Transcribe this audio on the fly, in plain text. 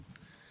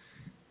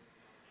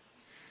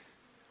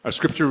Our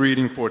scripture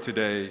reading for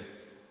today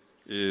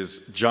is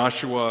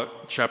Joshua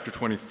chapter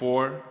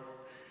 24,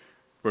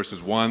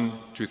 verses 1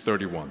 to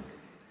 31.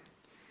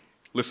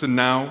 Listen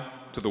now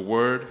to the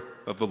word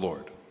of the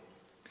Lord.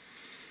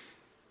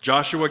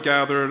 Joshua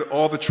gathered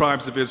all the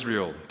tribes of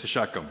Israel to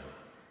Shechem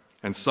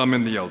and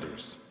summoned the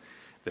elders,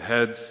 the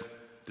heads,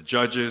 the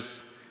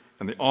judges,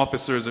 and the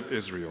officers of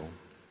Israel,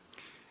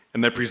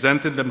 and they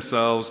presented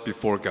themselves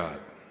before God.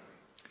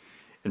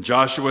 And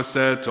Joshua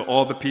said to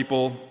all the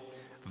people,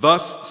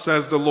 "Thus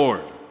says the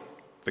Lord,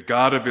 the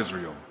God of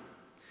Israel.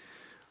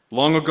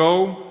 Long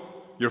ago,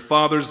 your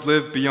fathers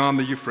lived beyond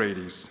the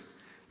Euphrates,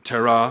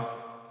 Terah,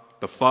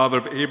 the father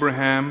of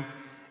Abraham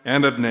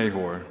and of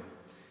Nahor,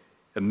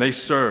 and they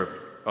served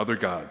other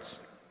gods.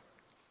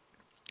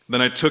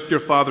 Then I took your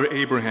father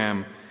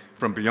Abraham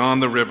from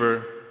beyond the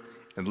river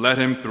and led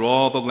him through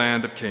all the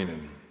land of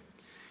Canaan,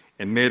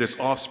 and made his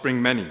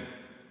offspring many.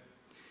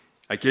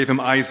 I gave him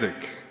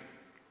Isaac,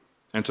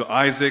 and to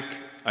Isaac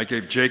I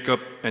gave Jacob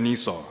and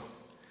Esau.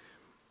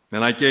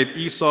 Then I gave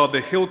Esau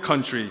the hill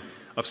country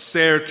of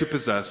Seir to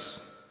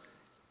possess,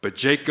 but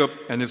Jacob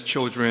and his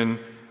children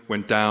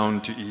went down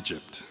to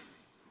Egypt.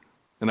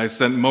 And I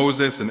sent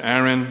Moses and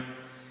Aaron,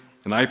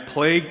 and I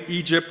plagued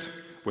Egypt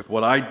with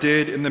what I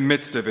did in the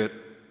midst of it,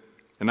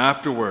 and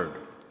afterward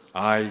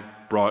I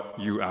brought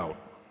you out.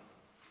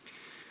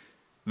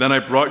 Then I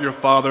brought your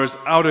fathers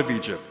out of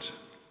Egypt,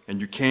 and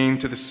you came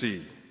to the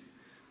sea.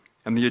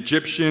 And the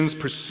Egyptians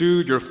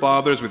pursued your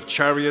fathers with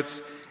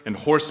chariots and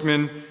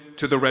horsemen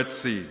to the Red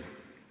Sea.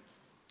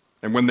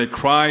 And when they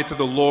cried to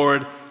the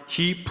Lord,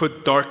 he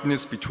put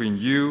darkness between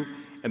you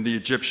and the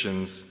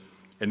Egyptians,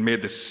 and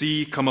made the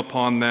sea come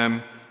upon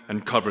them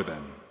and cover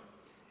them.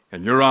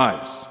 And your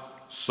eyes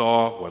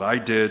saw what I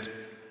did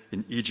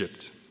in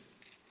Egypt.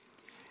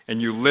 And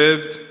you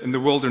lived in the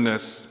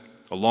wilderness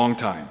a long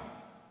time.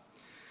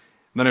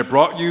 Then I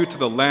brought you to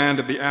the land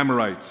of the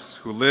Amorites,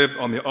 who lived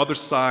on the other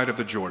side of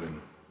the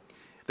Jordan.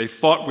 They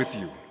fought with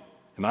you,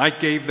 and I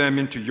gave them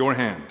into your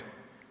hand,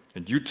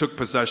 and you took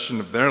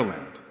possession of their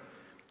land,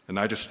 and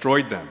I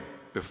destroyed them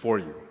before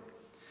you.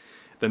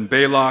 Then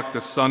Balak, the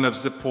son of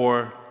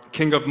Zippor,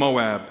 king of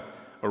Moab,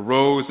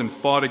 arose and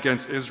fought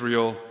against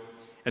Israel,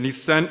 and he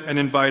sent and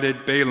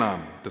invited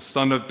Balaam, the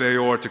son of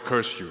Beor, to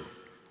curse you.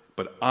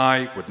 But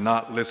I would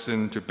not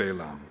listen to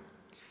Balaam.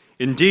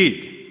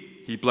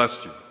 Indeed, he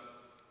blessed you,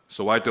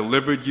 so I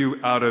delivered you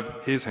out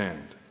of his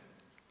hand.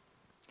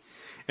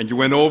 And you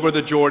went over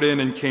the Jordan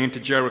and came to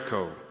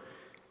Jericho.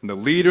 And the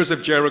leaders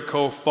of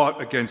Jericho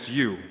fought against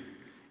you,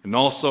 and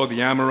also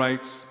the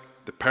Amorites,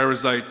 the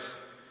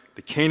Perizzites,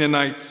 the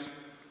Canaanites,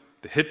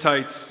 the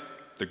Hittites,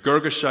 the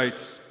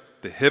Girgashites,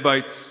 the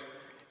Hivites,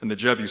 and the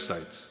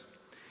Jebusites.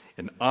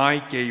 And I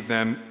gave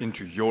them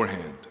into your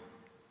hand.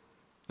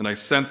 And I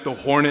sent the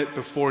hornet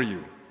before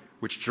you,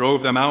 which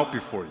drove them out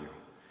before you,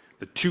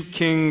 the two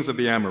kings of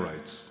the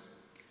Amorites.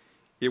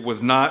 It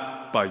was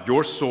not by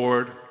your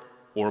sword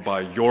or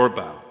by your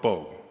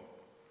bow.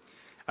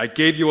 I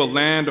gave you a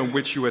land on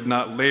which you had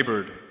not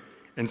labored,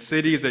 and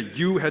cities that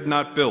you had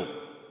not built,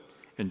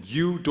 and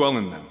you dwell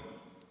in them.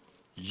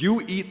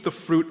 You eat the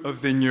fruit of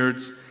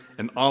vineyards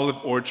and olive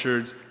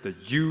orchards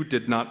that you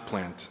did not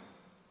plant.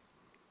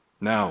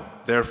 Now,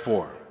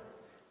 therefore,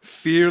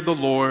 fear the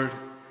Lord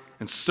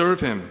and serve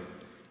him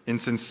in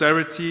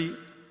sincerity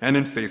and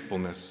in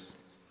faithfulness.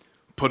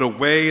 Put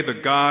away the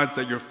gods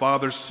that your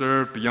fathers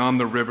served beyond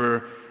the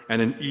river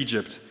and in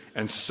Egypt,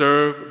 and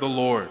serve the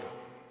Lord.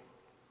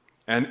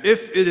 And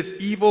if it is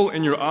evil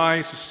in your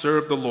eyes to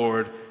serve the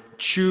Lord,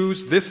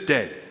 choose this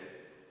day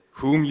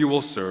whom you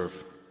will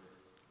serve,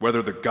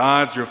 whether the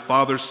gods your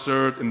fathers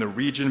served in the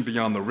region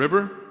beyond the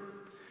river,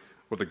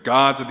 or the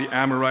gods of the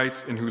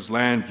Amorites in whose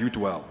land you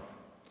dwell.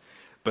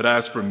 But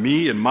as for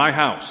me and my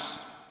house,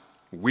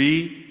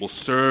 we will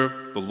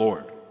serve the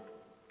Lord."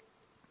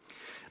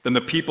 Then the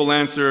people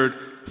answered,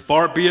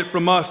 "Far be it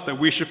from us that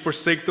we should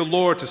forsake the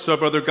Lord to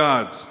serve other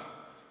gods.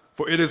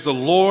 For it is the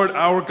Lord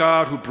our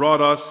God who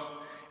brought us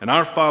and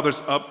our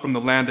fathers up from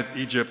the land of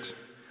Egypt,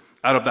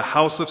 out of the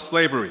house of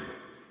slavery,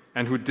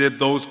 and who did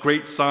those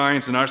great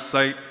signs in our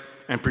sight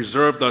and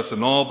preserved us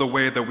in all the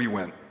way that we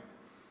went,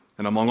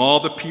 and among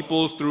all the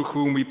peoples through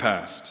whom we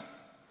passed.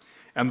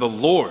 And the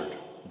Lord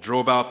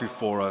drove out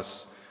before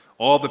us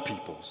all the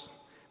peoples,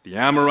 the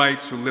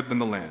Amorites who lived in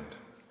the land.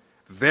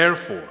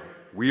 Therefore,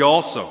 we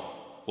also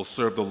will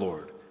serve the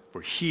Lord,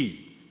 for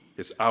he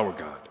is our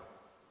God."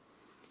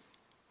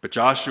 But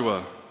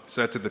Joshua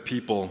said to the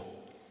people,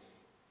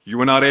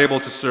 "You are not able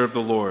to serve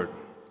the Lord,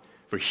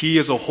 for he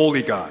is a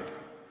holy God.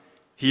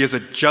 He is a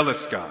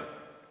jealous God.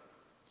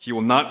 He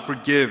will not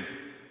forgive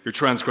your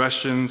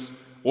transgressions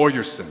or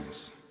your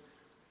sins.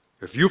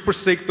 If you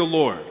forsake the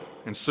Lord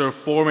and serve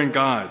foreign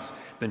gods,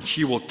 then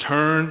he will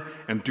turn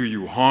and do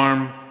you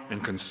harm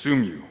and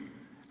consume you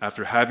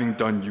after having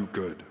done you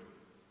good."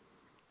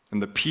 And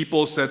the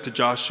people said to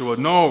Joshua,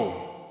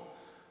 "No,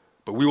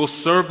 but we will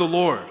serve the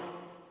Lord."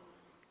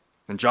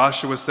 And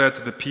Joshua said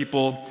to the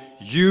people,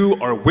 "You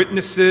are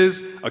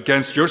witnesses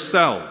against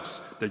yourselves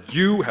that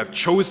you have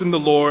chosen the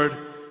Lord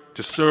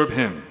to serve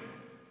him.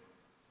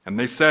 And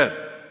they said,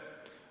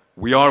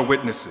 "We are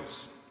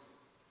witnesses."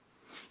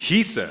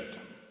 He said,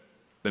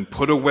 "Then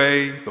put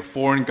away the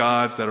foreign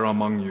gods that are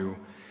among you,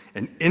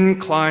 and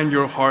incline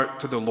your heart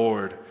to the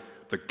Lord,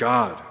 the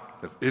God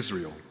of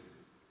Israel."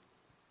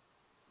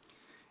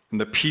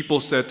 And the people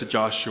said to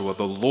Joshua,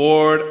 "The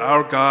Lord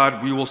our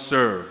God we will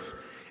serve,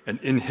 and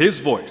his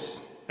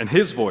voice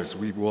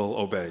we will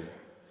obey."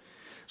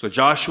 So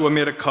Joshua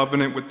made a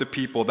covenant with the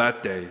people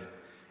that day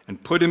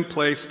and put in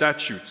place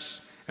statutes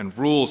and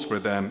rules for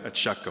them at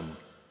Shechem.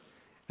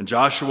 And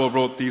Joshua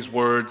wrote these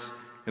words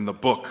in the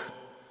book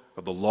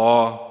of the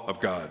law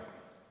of God.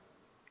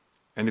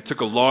 And he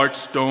took a large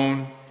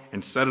stone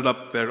and set it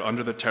up there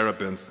under the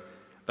terebinth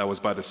that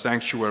was by the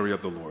sanctuary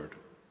of the Lord.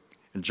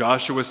 And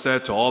Joshua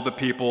said to all the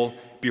people,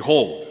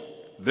 "Behold,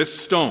 this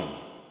stone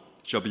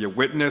shall be a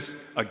witness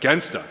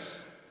against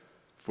us,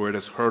 for it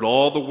has heard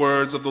all the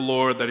words of the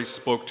Lord that he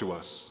spoke to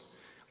us.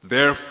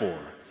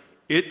 Therefore,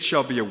 it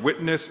shall be a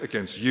witness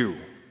against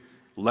you,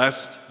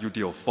 lest you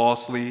deal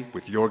falsely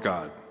with your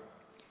God."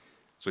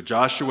 So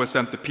Joshua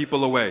sent the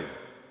people away,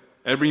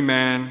 every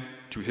man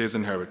to his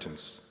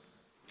inheritance.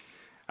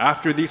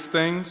 After these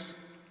things,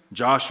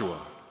 Joshua,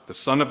 the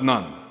son of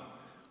Nun,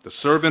 the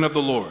servant of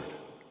the Lord,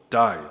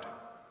 died,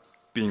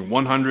 being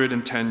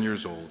 110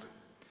 years old.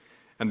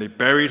 And they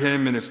buried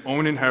him in his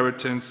own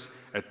inheritance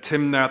at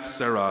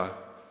Timnath-serah,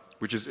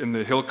 which is in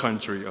the hill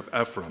country of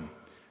Ephraim,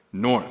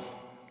 north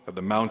of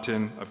the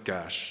mountain of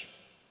Gash.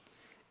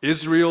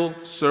 Israel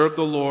served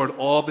the Lord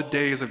all the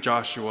days of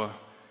Joshua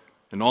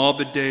and all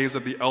the days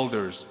of the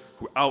elders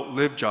who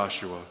outlived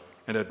Joshua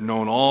and had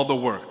known all the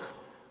work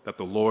that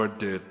the Lord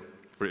did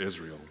for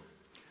Israel.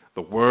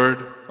 The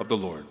word of the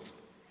Lord.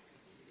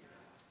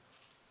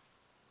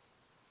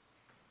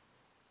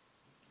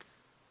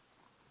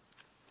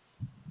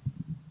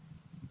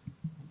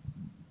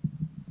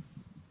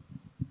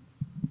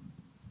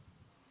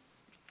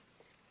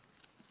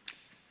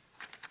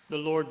 The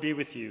Lord be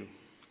with you.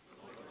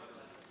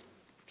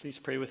 Please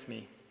pray with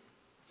me.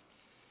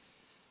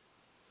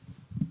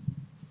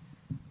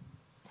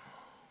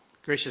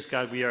 Gracious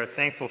God, we are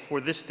thankful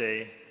for this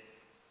day,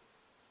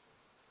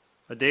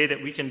 a day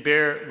that we can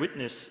bear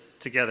witness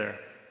together.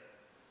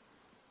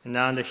 And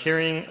now in the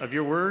hearing of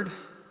your word,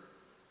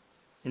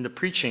 in the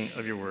preaching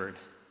of your word,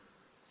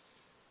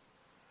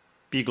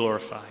 be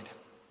glorified.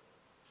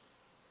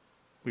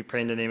 We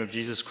pray in the name of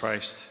Jesus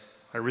Christ,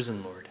 our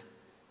risen Lord.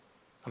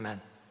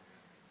 Amen.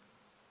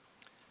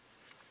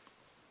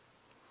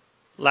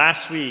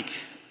 Last week,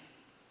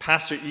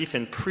 Pastor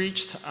Ethan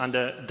preached on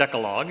the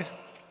Decalogue,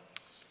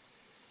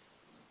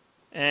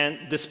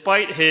 and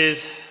despite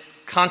his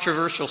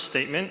controversial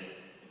statement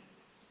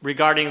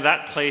regarding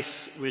that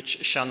place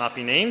which shall not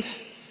be named,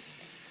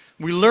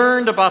 we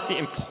learned about the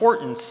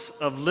importance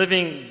of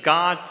living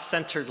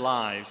God-centered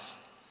lives,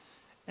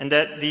 and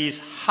that these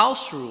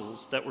house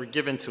rules that were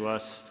given to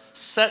us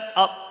set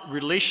up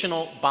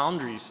relational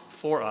boundaries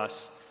for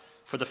us,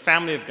 for the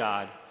family of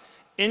God,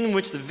 in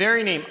which the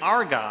very name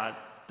our God,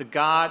 the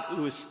God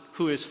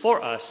who is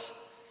for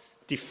us,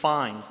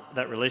 defines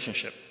that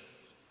relationship.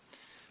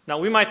 Now,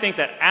 we might think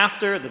that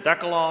after the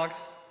Decalogue,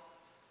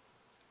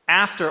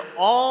 after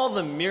all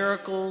the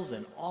miracles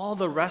and all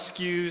the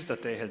rescues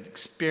that they had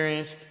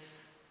experienced,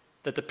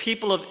 that the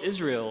people of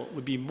Israel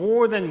would be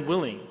more than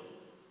willing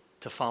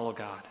to follow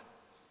God.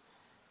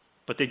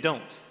 But they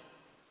don't.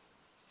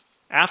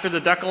 After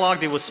the Decalogue,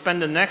 they will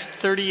spend the next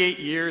 38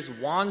 years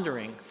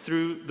wandering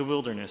through the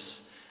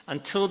wilderness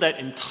until that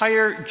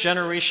entire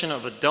generation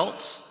of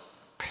adults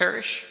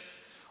perish.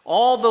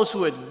 All those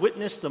who had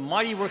witnessed the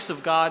mighty works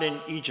of God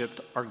in Egypt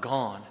are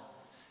gone,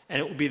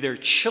 and it will be their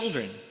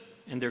children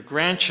and their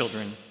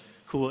grandchildren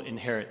who will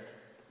inherit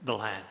the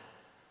land.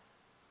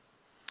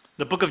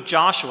 The book of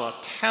Joshua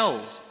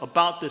tells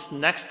about this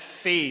next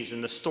phase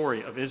in the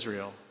story of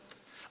Israel,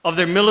 of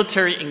their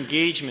military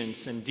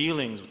engagements and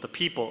dealings with the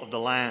people of the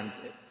land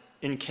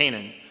in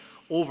Canaan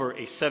over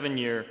a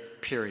 7-year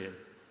period.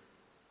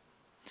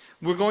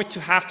 We're going to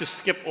have to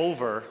skip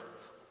over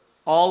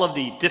all of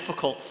the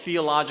difficult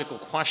theological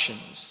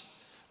questions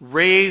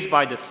raised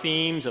by the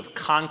themes of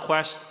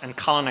conquest and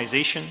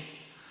colonization,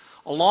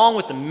 along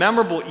with the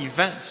memorable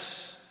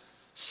events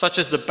such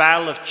as the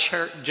Battle of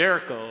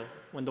Jericho,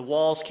 when the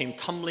walls came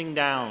tumbling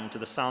down to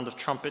the sound of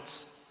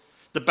trumpets,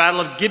 the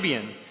Battle of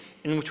Gibeon,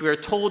 in which we are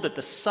told that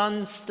the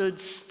sun stood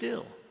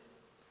still,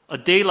 a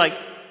day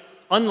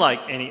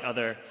unlike any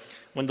other,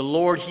 when the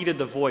Lord heeded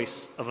the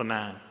voice of a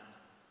man.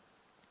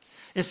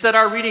 Instead,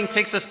 our reading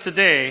takes us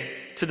today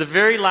to the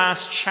very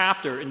last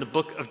chapter in the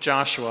book of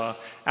Joshua,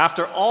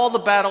 after all the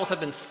battles have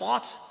been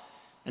fought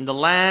and the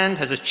land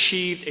has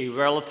achieved a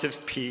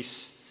relative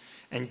peace.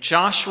 And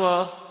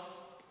Joshua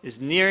is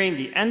nearing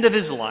the end of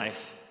his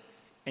life,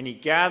 and he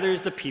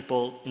gathers the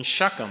people in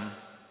Shechem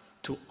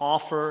to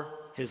offer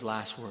his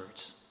last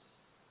words.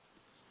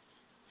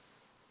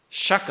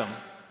 Shechem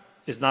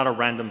is not a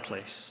random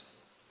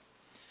place.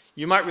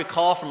 You might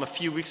recall from a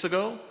few weeks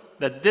ago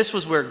that this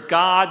was where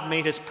God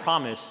made his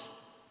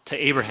promise to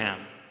Abraham.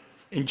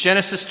 In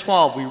Genesis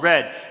 12, we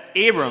read,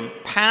 Abram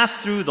passed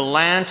through the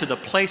land to the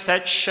place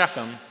at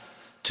Shechem,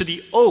 to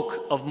the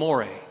oak of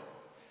Moreh.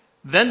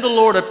 Then the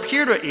Lord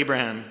appeared to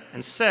Abraham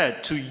and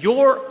said, "To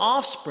your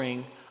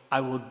offspring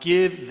I will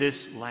give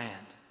this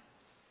land."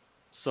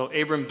 So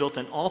Abram built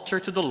an altar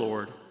to the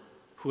Lord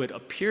who had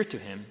appeared to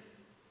him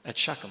at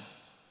Shechem.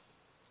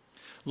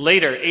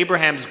 Later,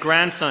 Abraham's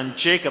grandson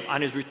Jacob,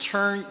 on his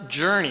return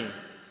journey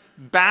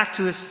back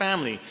to his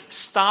family,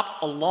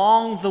 stopped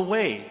along the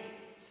way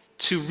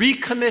to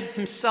recommit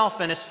himself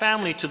and his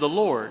family to the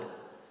Lord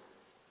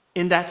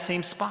in that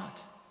same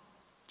spot.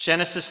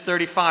 Genesis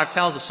 35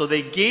 tells us, "So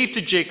they gave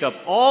to Jacob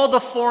all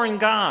the foreign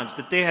gods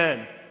that they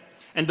had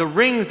and the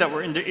rings that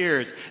were in their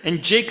ears,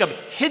 and Jacob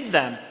hid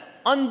them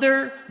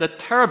under the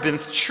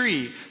terebinth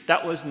tree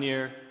that was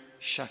near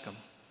Shechem."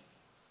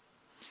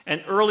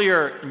 And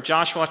earlier in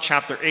Joshua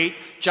chapter 8,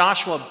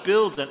 Joshua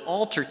builds an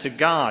altar to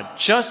God,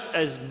 just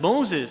as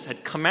Moses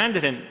had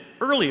commanded him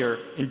earlier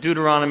in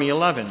Deuteronomy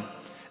 11.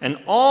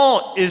 And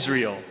all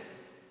Israel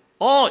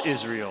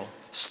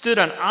stood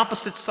on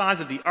opposite sides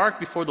of the ark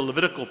before the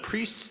Levitical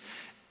priests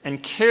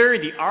and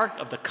carried the ark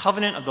of the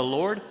covenant of the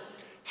Lord,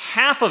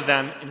 half of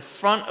them in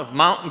front of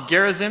Mount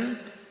Gerizim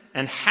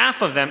and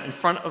half of them in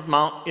front of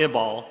Mount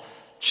Ebal,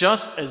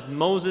 just as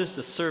Moses,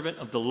 the servant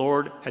of the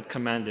Lord, had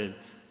commanded,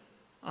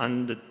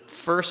 on the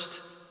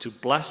first to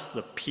bless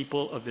the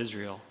people of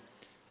Israel.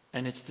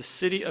 And it's the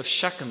city of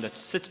Shechem that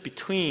sits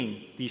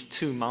between these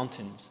two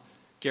mountains,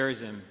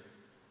 Gerizim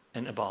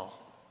and Ebal.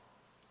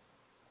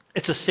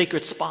 It's a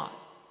sacred spot.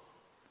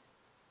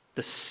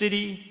 The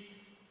city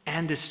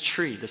and this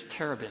tree, this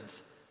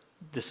terebinth,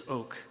 this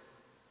oak.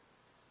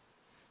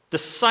 The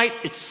site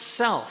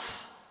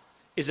itself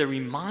is a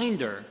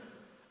reminder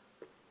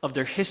of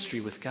their history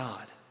with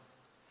God.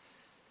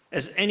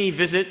 As any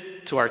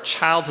visit to our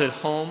childhood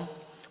home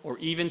or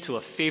even to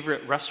a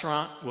favorite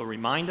restaurant will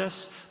remind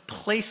us,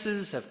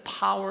 places have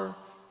power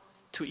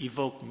to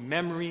evoke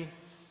memory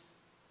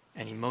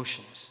and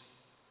emotions.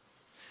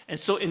 And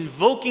so,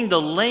 invoking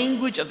the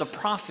language of the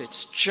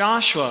prophets,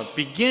 Joshua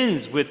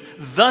begins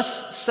with,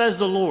 "Thus says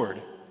the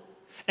Lord."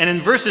 And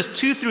in verses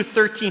 2 through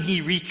 13,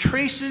 he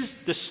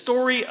retraces the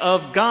story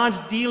of God's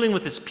dealing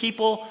with his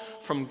people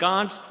from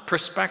God's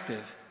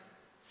perspective.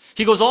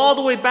 He goes all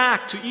the way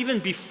back to even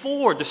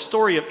before the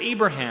story of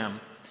Abraham.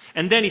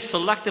 And then he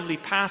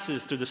selectively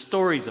passes through the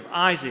stories of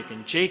Isaac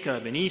and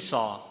Jacob and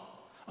Esau,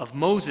 of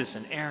Moses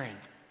and Aaron.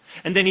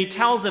 And then he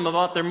tells them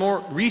about their more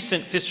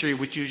recent history,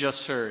 which you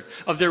just heard,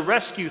 of their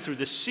rescue through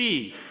the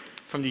sea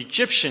from the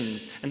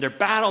Egyptians and their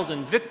battles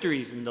and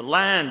victories in the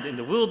land, in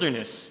the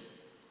wilderness,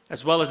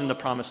 as well as in the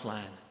promised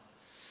land.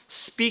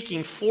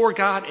 Speaking for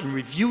God and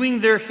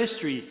reviewing their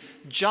history,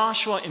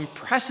 Joshua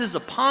impresses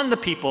upon the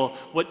people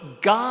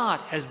what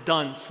God has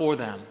done for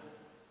them.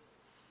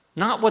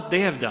 Not what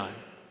they have done,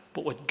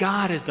 but what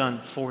God has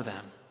done for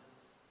them.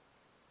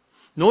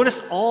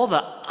 Notice all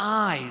the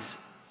I's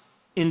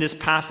in this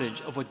passage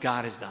of what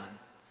God has done.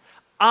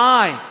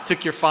 "I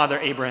took your father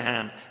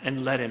Abraham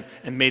and led him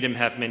and made him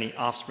have many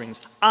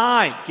offsprings.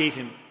 I gave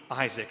him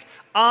Isaac.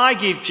 I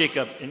gave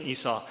Jacob and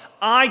Esau.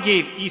 I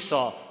gave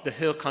Esau the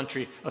hill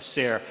country of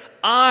Seir.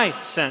 I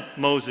sent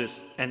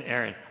Moses and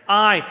Aaron.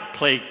 I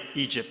plagued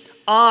Egypt.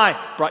 I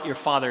brought your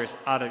fathers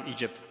out of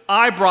Egypt.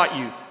 I brought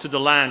you to the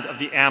land of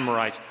the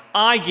Amorites.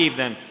 I gave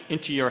them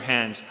into your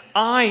hands.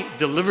 I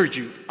delivered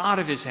you out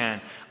of his hand.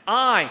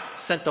 I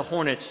sent the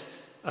hornets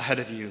ahead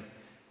of you.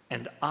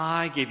 And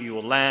I gave you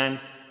a land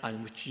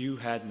on which you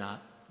had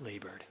not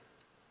labored."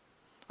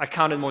 I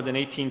counted more than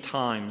 18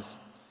 times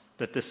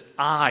that this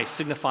I,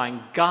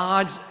 signifying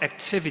God's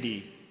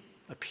activity,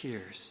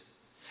 appears.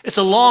 It's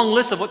a long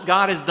list of what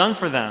God has done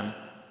for them.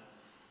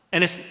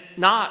 And it's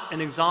not an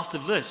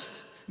exhaustive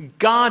list.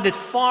 God did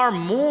far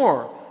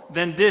more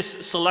than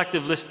this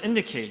selective list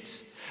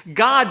indicates.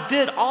 God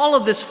did all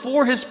of this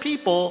for his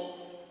people,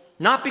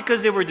 not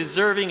because they were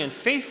deserving and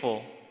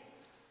faithful,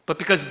 but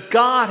because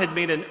God had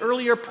made an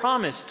earlier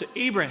promise to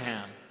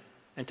Abraham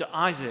and to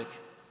Isaac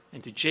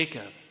and to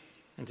Jacob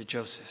and to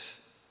Joseph.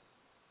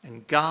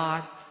 And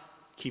God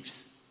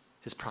keeps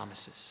his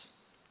promises.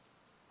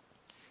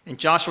 And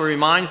Joshua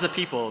reminds the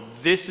people,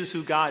 this is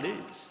who God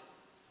is.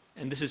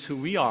 And this is who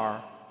we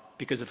are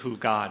because of who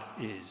God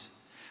is.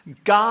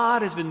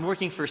 God has been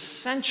working for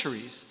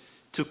centuries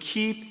to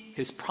keep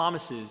his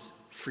promises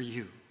for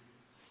you.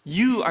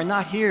 You are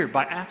not here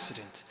by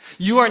accident.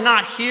 You are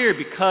not here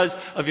because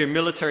of your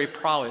military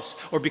prowess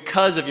or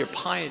because of your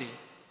piety.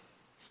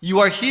 You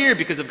are here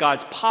because of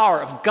God's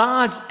power, of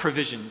God's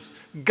provisions,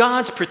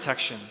 God's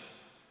protection,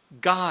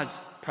 God's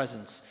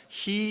presence.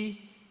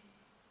 He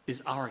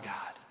is our God.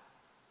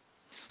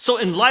 So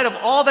in light of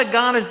all that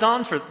God has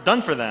done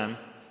for them,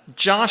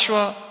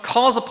 Joshua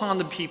calls upon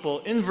the people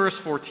in verse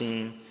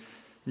 14,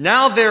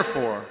 "Now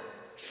therefore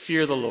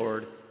fear the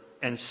Lord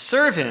and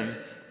serve him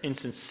in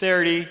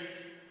sincerity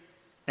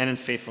and in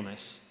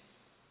faithfulness."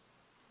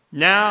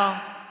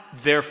 Now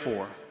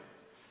therefore.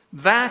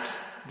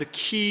 That's the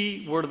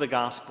key word of the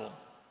gospel.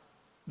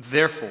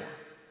 Therefore.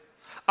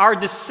 Our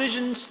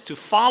decisions to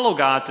follow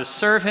God, to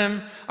serve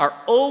Him, are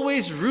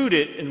always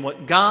rooted in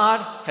what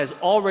God has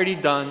already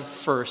done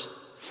first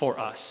for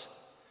us.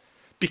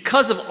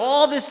 Because of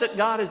all this that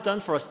God has done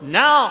for us,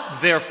 now,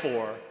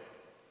 therefore,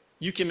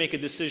 you can make a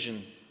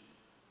decision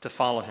to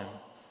follow Him.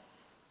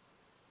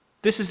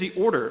 This is the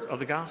order of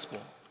the gospel.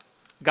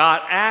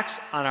 God acts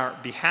on our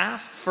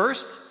behalf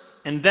first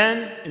and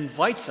then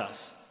invites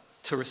us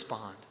to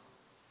respond.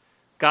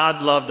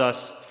 God loved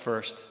us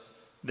first,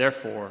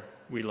 therefore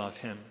we love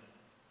Him.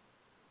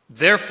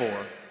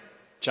 Therefore,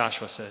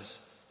 Joshua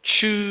says,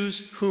 choose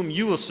whom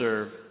you will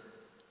serve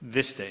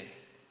this day.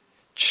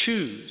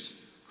 Choose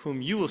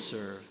whom you will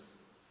serve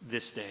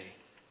this day.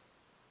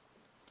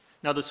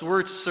 Now, this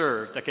word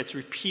serve that gets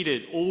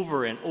repeated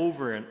over and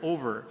over and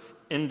over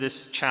in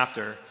this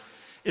chapter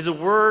is a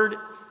word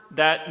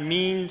that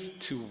means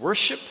to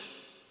worship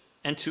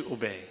and to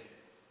obey.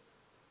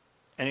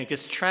 And it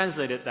gets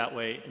translated that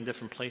way in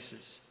different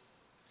places.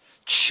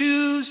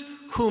 Choose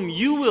whom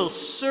you will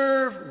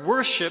serve,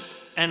 worship,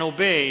 and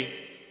obey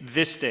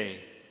this day.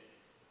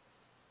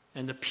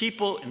 And the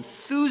people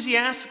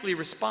enthusiastically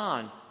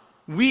respond,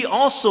 we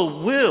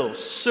also will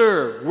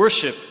serve,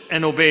 worship,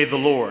 and obey the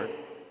Lord,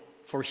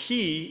 for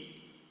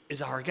He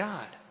is our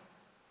God.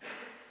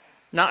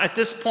 Now, at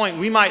this point,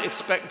 we might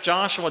expect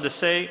Joshua to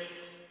say,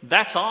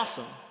 that's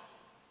awesome.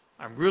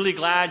 I'm really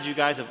glad you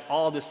guys have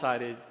all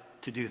decided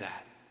to do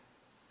that.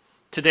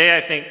 Today,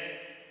 I think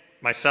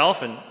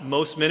myself and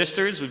most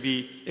ministers would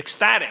be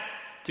ecstatic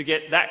to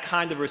get that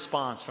kind of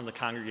response from the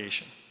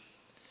congregation.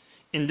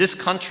 In this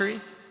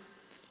country,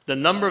 the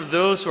number of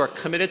those who are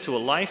committed to a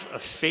life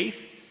of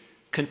faith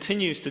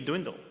continues to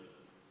dwindle.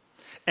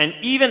 And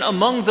even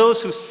among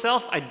those who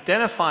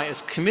self-identify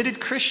as committed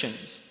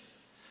Christians,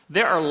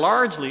 there are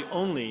largely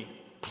only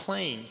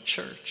playing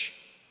church.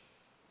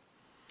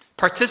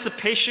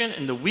 Participation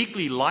in the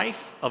weekly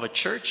life of a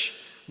church,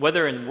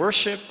 whether in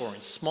worship or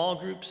in small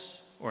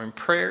groups or in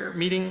prayer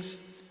meetings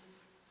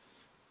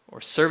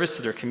or service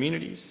to their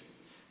communities,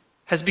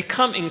 has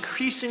become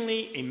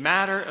increasingly a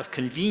matter of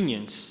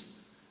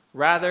convenience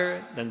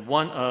rather than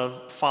one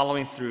of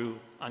following through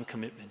on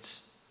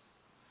commitments.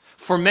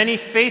 For many,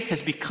 faith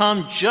has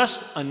become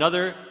just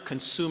another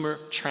consumer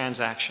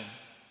transaction.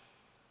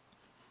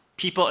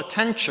 People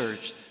attend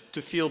church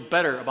to feel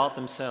better about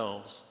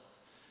themselves,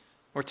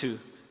 or to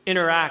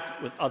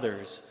interact with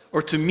others,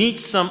 or to meet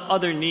some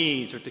other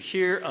needs, or to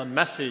hear a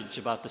message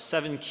about the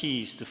 7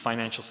 keys to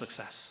financial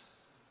success.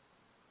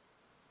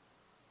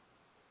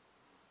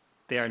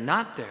 They are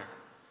not there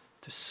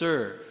to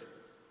serve,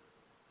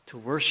 to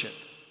worship,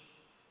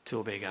 to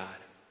obey God.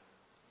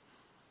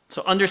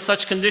 So under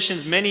such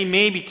conditions, many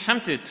may be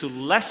tempted to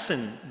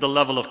lessen the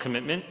level of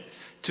commitment,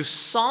 to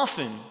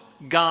soften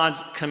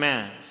God's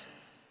commands.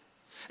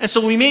 And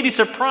so we may be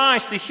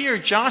surprised to hear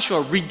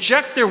Joshua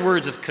reject their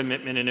words of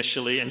commitment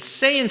initially and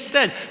say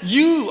instead,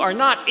 you are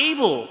not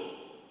able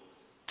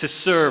to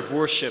serve,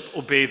 worship,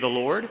 obey the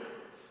Lord,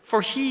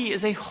 for He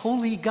is a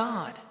holy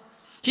God.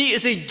 He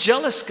is a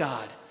jealous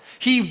God.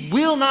 He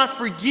will not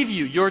forgive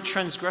you your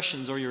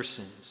transgressions or your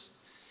sins.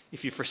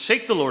 If you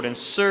forsake the Lord and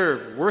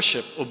serve,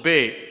 worship,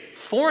 obey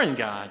foreign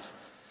gods,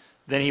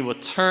 then He will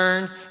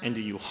turn and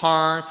do you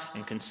harm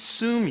and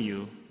consume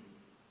you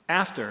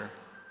after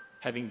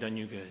having done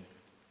you good.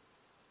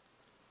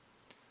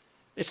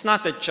 It's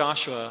not that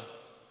Joshua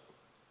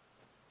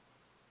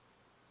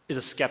is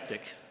a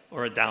skeptic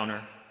or a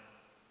downer.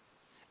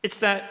 It's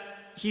that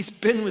he's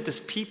been with his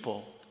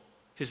people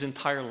his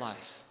entire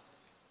life.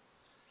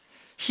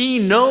 He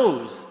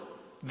knows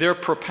their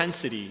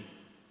propensity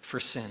for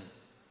sin.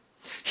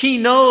 He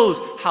knows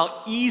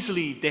how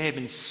easily they have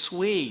been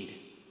swayed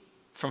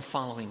from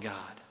following God.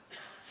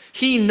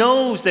 He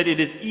knows that it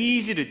is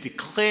easy to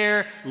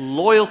declare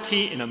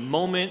loyalty in a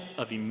moment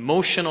of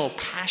emotional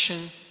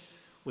passion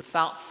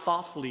without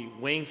thoughtfully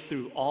weighing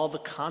through all the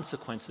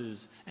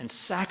consequences and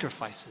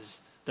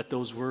sacrifices that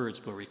those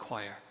words will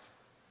require.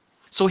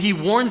 So he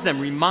warns them,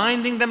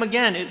 reminding them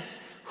again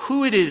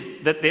who it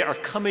is that they are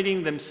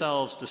committing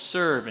themselves to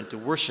serve and to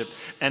worship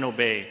and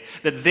obey.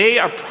 That they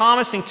are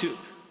promising to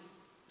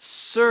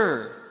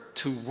serve,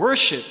 to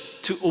worship,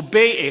 to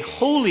obey a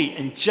holy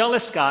and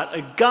jealous God,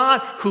 a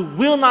God who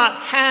will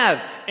not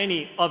have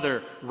any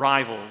other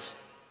rivals.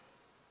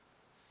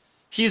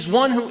 He is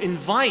one who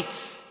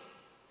invites,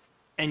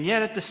 and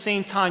yet at the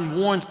same time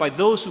warns, by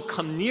those who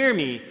come near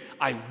me,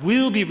 I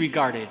will be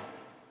regarded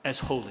as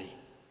holy.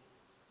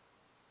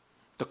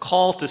 The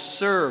call to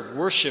serve,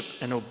 worship,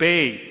 and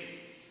obey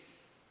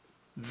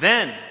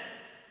then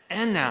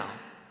and now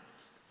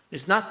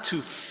is not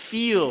to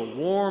feel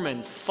warm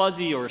and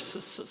fuzzy or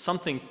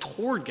something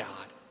toward God,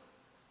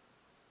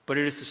 but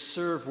it is to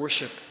serve,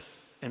 worship,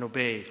 and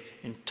obey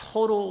in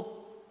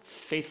total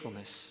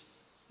faithfulness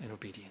and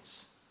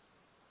obedience.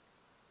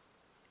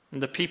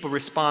 And the people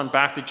respond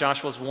back to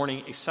Joshua's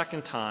warning a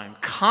second time,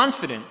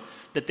 confident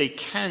that they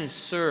can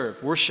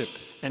serve, worship,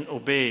 and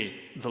obey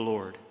the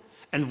Lord.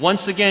 And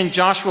once again,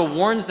 Joshua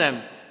warns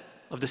them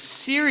of the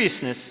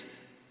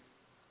seriousness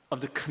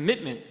of the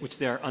commitment which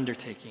they are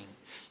undertaking.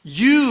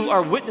 You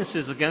are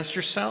witnesses against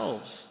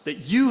yourselves that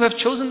you have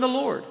chosen the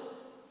Lord.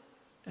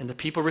 And the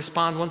people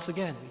respond once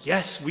again,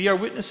 yes, we are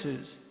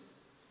witnesses.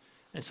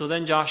 And so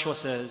then Joshua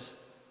says,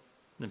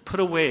 then put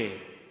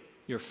away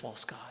your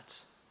false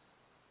gods.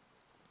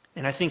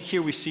 And I think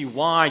here we see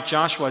why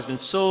Joshua has been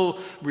so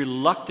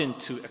reluctant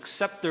to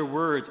accept their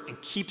words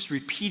and keeps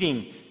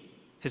repeating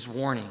his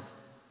warning.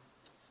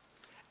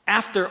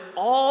 After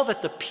all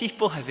that the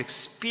people have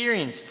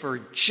experienced for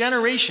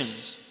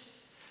generations,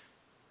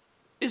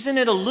 isn't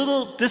it a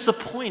little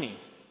disappointing,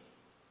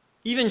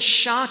 even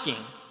shocking,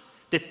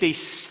 that they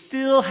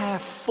still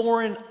have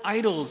foreign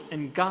idols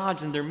and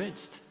gods in their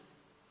midst?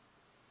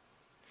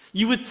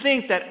 You would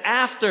think that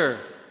after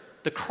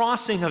the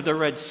crossing of the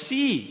Red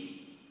Sea,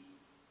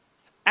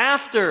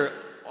 after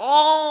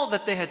all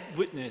that they had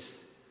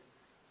witnessed,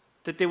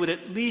 that they would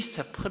at least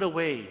have put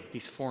away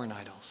these foreign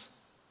idols.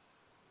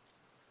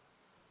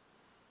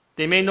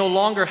 They may no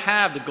longer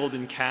have the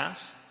golden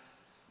calf,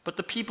 but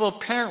the people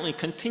apparently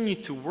continue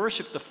to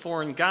worship the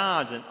foreign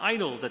gods and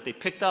idols that they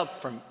picked up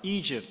from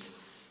Egypt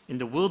in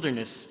the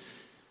wilderness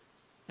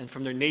and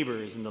from their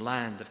neighbors in the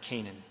land of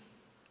Canaan.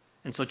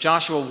 And so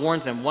Joshua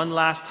warns them one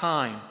last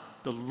time,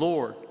 the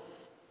Lord,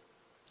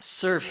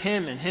 serve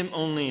him and him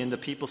only. And the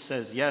people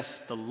says,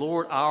 yes, the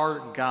Lord our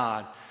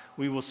God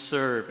we will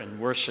serve and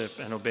worship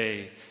and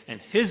obey, and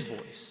his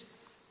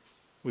voice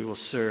we will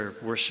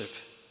serve, worship,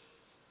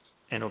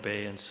 and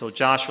obey. And so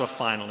Joshua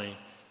finally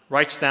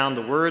writes down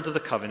the words of the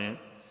covenant,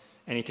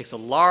 and he takes a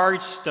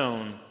large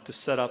stone to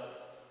set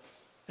up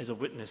as a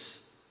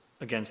witness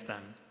against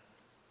them.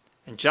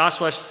 And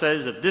Joshua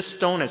says that this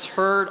stone has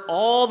heard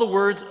all the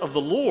words of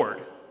the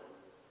Lord.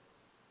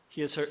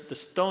 The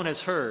stone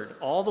has heard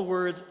all the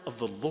words of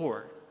the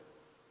Lord,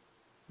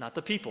 not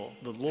the people,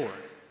 the Lord.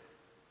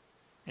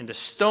 And the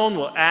stone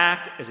will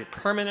act as a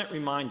permanent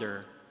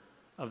reminder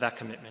of that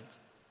commitment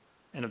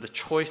and of the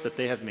choice that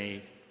they have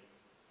made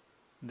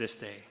this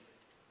day.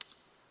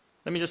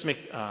 Let me just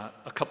make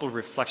a couple of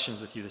reflections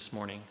with you this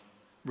morning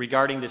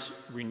regarding this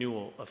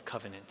renewal of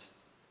covenant.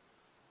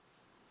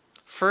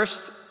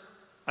 First,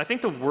 I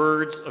think the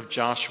words of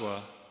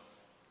Joshua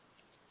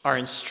are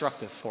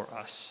instructive for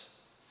us.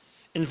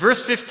 In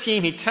verse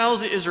 15, he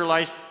tells the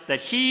Israelites that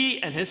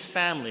he and his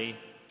family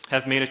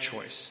have made a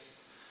choice.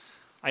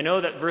 I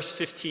know that verse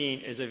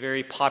 15 is a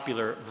very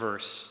popular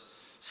verse.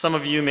 Some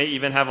of you may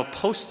even have a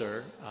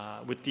poster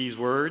with these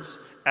words,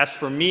 "As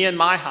for me and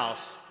my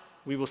house,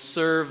 we will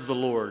serve the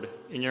Lord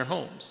in your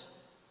homes."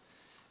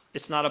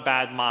 It's not a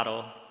bad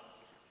motto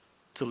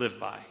to live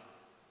by.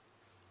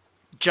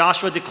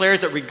 Joshua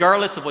declares that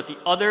regardless of what the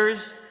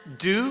others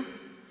do,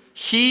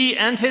 he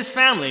and his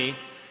family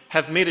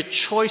have made a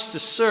choice to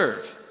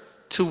serve,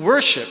 to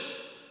worship,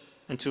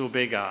 and to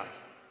obey God.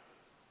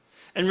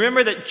 And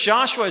remember that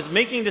Joshua is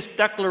making this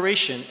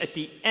declaration at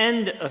the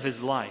end of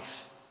his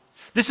life.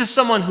 This is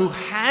someone who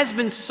has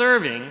been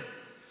serving.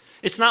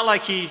 It's not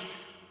like he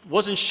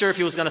wasn't sure if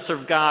he was going to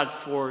serve God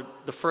for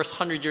the first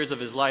 100 years of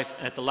his life,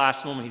 and at the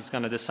last moment he's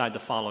going to decide to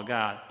follow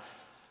God.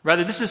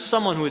 Rather, this is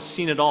someone who has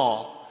seen it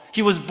all.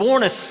 He was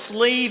born a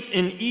slave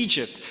in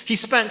Egypt. He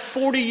spent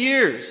 40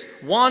 years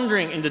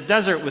wandering in the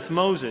desert with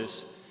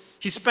Moses.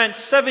 He spent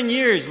 7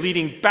 years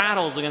leading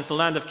battles against the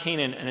land of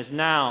Canaan, and has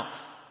now,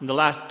 in the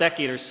last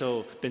decade or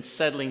so, been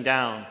settling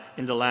down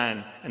in the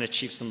land and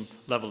achieved some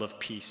level of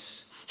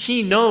peace.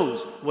 He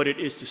knows what it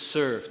is to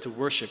serve, to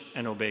worship,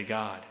 and obey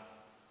God.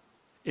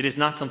 It is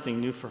not something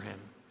new for him.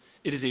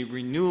 It is a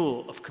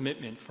renewal of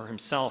commitment for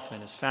himself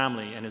and his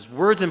family. And his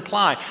words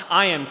imply,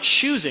 I am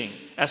choosing,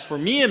 as for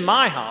me and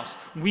my house,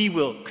 we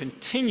will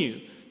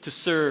continue to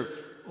serve,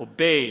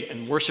 obey,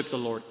 and worship the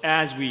Lord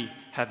as we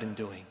have been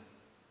doing.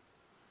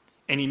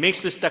 And he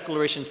makes this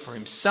declaration for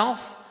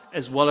himself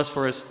as well as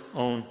for his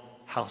own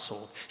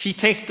household. He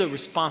takes the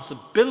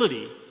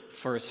responsibility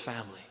for his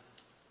family.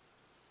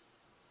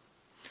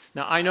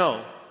 Now, I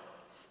know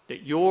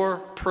that your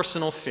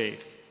personal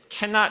faith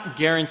cannot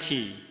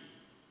guarantee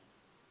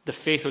the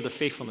faith or the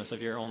faithfulness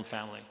of your own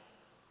family.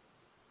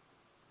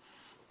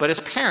 But as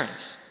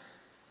parents,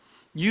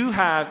 you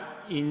have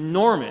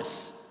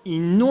enormous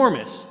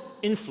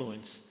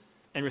influence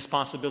and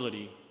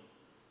responsibility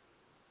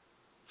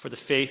for the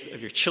faith of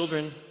your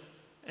children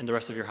and the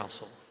rest of your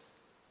household.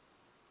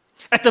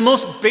 At the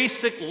most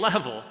basic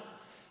level,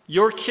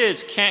 your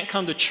kids can't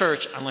come to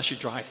church unless you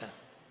drive them,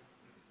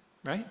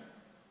 right?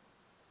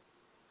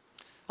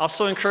 I was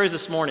so encouraged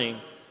this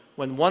morning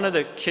when one of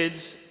the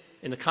kids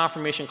in the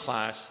confirmation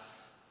class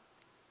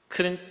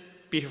couldn't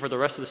be here for the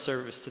rest of the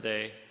service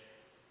today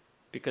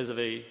because of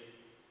a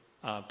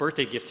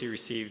birthday gift he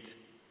received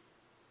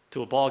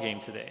to a ball game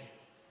today.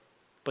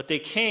 But they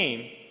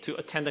came to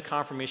attend the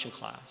confirmation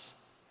class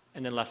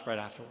and then left right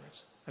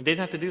afterwards. And they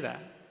didn't have to do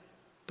that,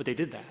 but they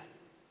did that.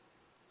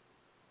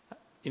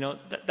 You know,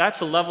 that's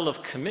a level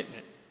of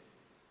commitment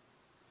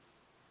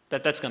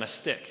that's going to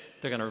stick.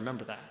 They're going to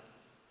remember that.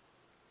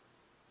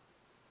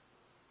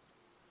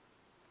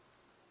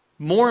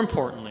 More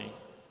importantly,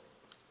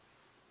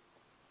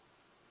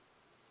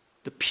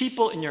 the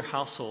people in your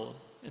household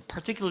and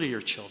particularly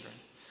your children,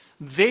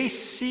 they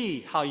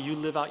see how you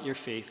live out your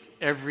faith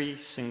every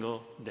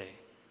single day.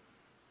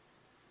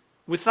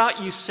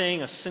 Without you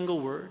saying a single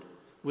word,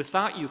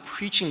 without you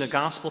preaching the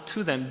gospel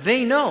to them,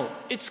 they know,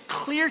 it's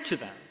clear to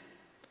them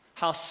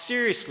how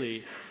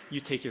seriously you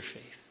take your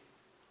faith.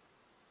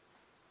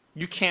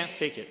 You can't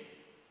fake it.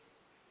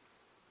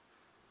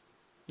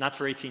 Not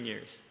for 18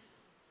 years.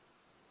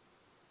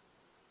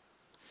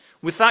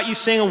 Without you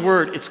saying a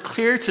word, it's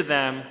clear to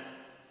them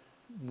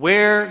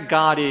where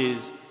God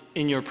is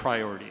in your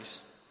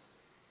priorities.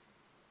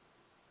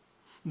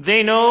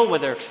 They know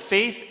whether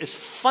faith is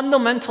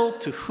fundamental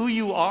to who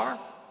you are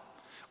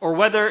or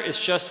whether it's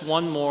just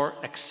one more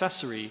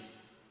accessory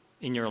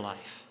in your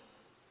life.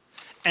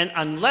 And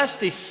unless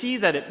they see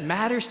that it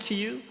matters to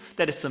you,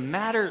 that it's a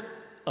matter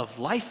of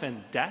life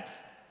and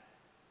death,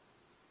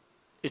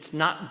 it's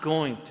not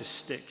going to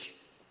stick.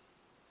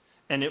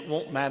 And it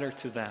won't matter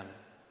to them.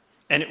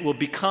 And it will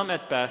become,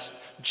 at best,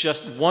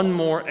 just one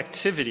more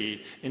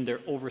activity in their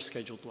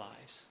overscheduled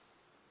lives.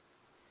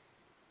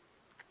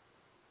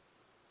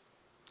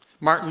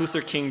 Martin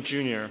Luther King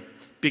Jr.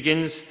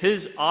 begins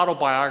his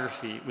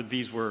autobiography with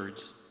these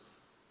words.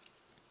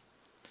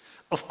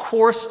 Of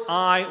course,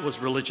 I was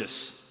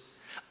religious.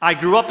 I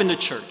grew up in the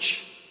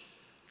church.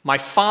 My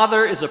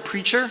father is a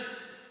preacher.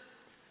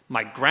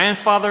 My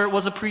grandfather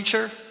was a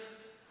preacher.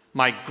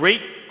 My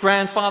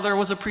great-grandfather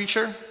was a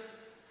preacher.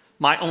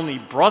 My only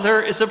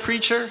brother is a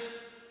preacher.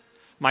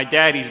 My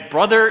daddy's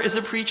brother is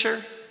a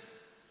preacher.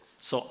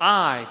 So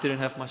I didn't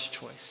have much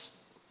choice.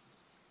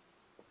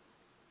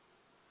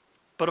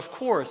 But of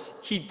course,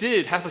 he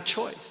did have a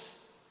choice.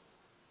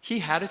 He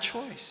had a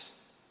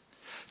choice.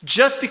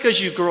 Just because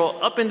you grow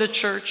up in the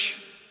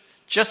church,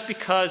 just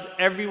because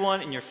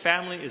everyone in your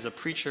family is a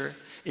preacher,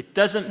 it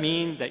doesn't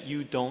mean that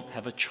you don't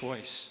have a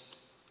choice.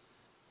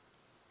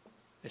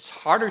 It's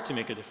harder to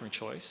make a different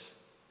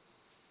choice,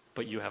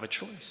 but you have a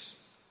choice.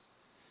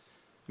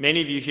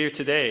 Many of you here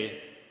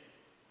today,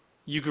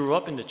 you grew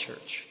up in the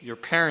church. Your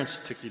parents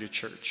took you to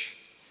church.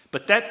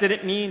 But that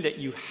didn't mean that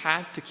you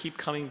had to keep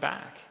coming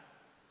back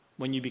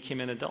when you became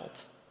an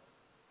adult.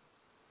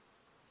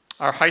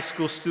 Our high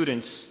school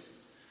students,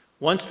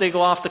 once they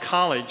go off to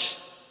college,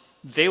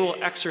 they will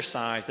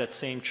exercise that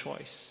same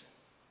choice.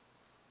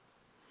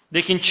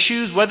 They can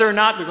choose whether or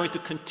not they're going to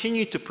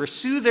continue to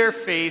pursue their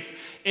faith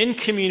in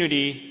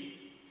community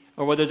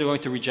or whether they're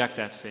going to reject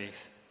that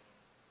faith.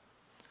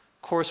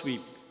 Of course,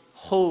 we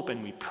hope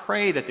and we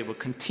pray that they will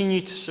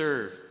continue to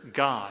serve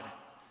God,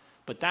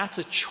 but that's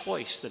a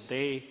choice that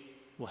they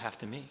will have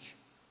to make.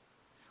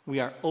 We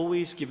are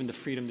always given the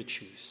freedom to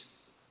choose.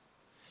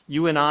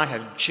 You and I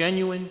have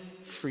genuine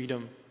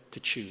freedom to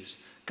choose.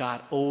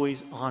 God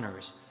always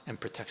honors and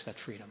protects that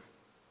freedom.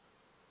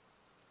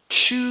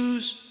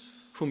 Choose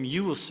whom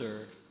you will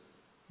serve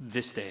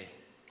this day.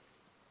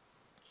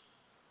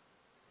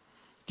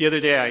 The other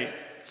day I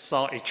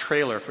saw a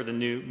trailer for the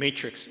new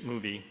Matrix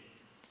movie,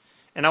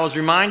 and I was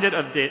reminded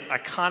of the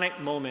iconic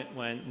moment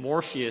when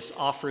Morpheus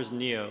offers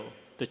Neo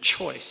the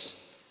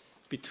choice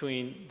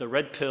between the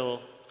red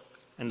pill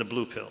and the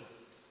blue pill.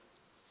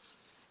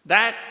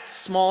 That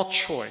small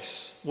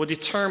choice will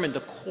determine the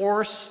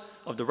course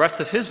of the rest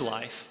of his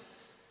life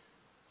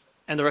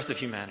and the rest of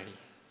humanity.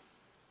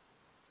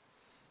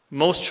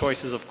 Most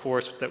choices, of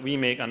course, that we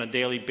make on a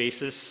daily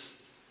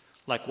basis,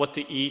 like what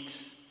to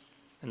eat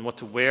and what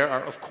to wear,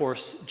 are, of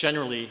course,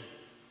 generally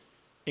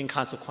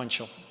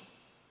inconsequential.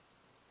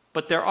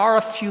 But there are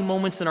a few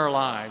moments in our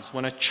lives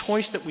when a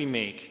choice that we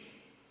make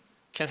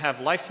can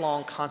have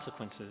lifelong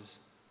consequences,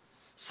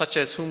 such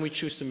as whom we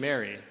choose to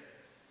marry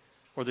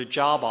or the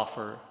job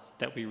offer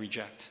that we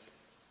reject.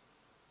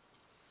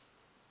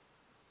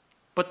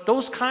 But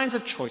those kinds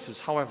of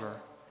choices, however,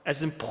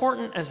 as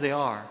important as they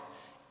are,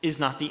 is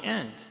not the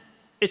end.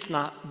 It's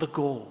not the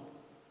goal.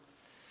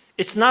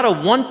 It's not a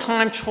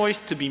one-time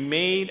choice to be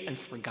made and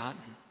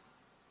forgotten.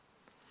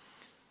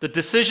 The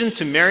decision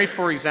to marry,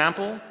 for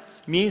example,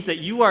 means that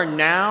you are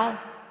now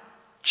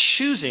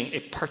choosing a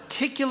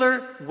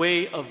particular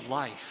way of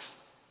life,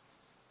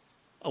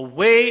 a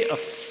way of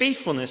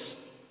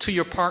faithfulness to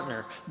your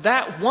partner.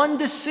 That one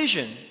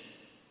decision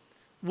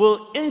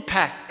will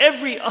impact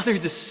every other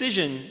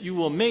decision you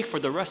will make for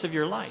the rest of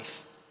your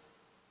life.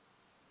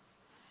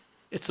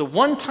 It's a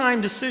one-time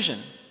decision,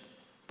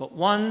 but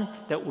one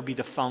that will be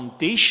the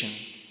foundation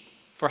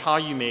for how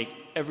you make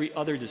every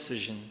other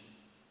decision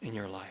in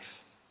your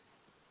life.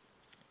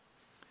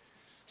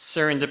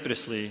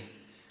 Serendipitously,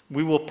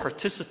 we will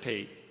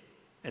participate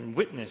and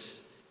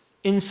witness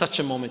in such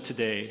a moment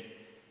today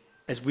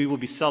as we will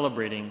be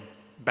celebrating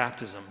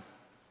baptism.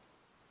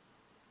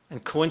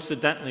 And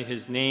coincidentally,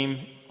 his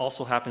name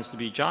also happens to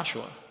be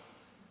Joshua.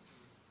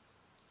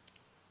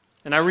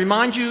 And I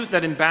remind you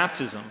that in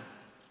baptism,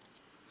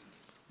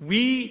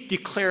 we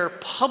declare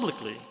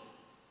publicly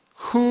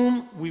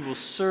whom we will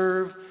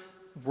serve,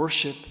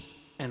 worship,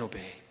 and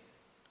obey.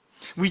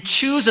 We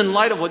choose, in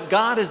light of what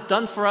God has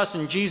done for us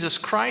in Jesus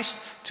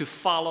Christ, to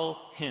follow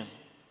him.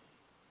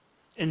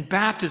 In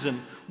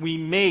baptism, we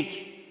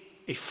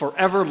make a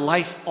forever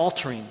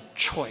life-altering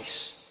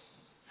choice.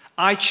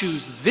 I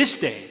choose this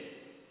day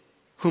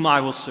whom I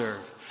will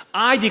serve.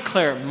 I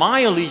declare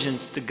my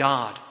allegiance to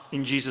God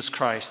in Jesus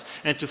Christ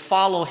and to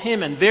follow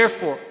him and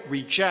therefore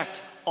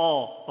reject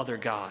all other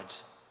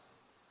gods.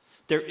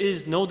 There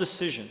is no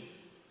decision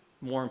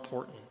more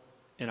important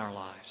in our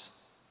lives.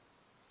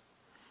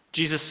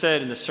 Jesus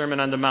said in the Sermon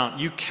on the Mount,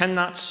 you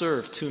cannot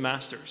serve two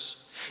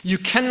masters. You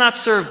cannot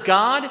serve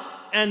God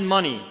and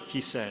money,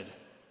 he said.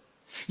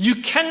 You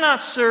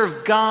cannot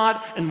serve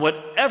God and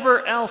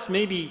whatever else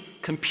may be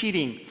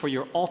competing for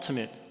your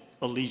ultimate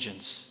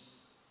allegiance.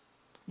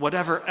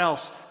 Whatever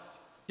else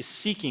is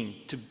seeking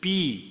to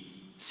be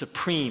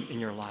supreme in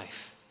your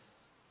life.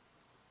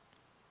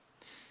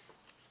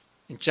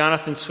 In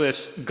Jonathan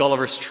Swift's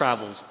Gulliver's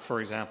Travels,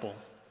 for example,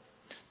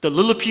 the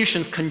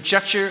Lilliputians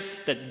conjecture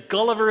that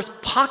Gulliver's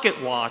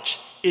pocket watch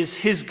is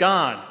his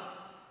god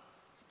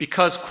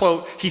because,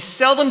 quote, he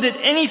seldom did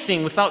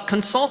anything without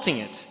consulting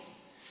it.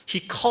 He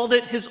called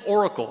it his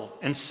oracle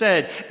and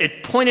said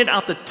it pointed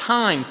out the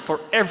time for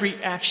every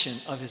action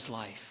of his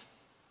life.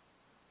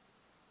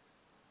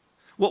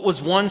 What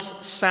was once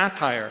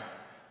satire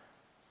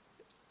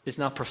is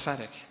now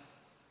prophetic.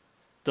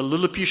 The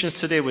Lilliputians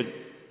today would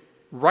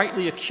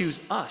rightly accuse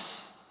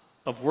us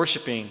of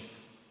worshiping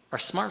our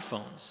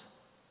smartphones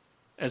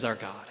as our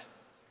God.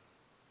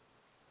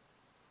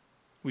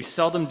 We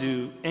seldom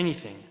do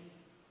anything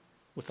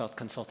without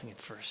consulting it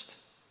first.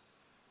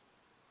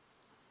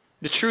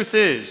 The truth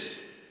is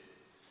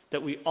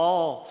that we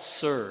all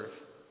serve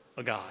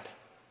a God.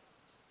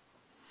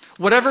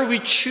 Whatever we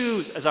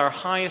choose as our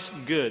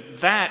highest good,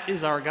 that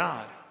is our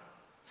God.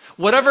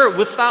 Whatever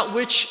without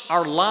which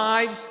our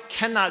lives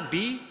cannot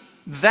be,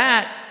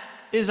 that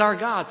is our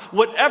God.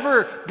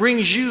 Whatever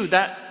brings you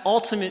that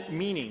ultimate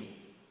meaning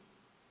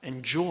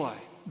and joy,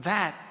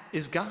 that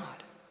is God.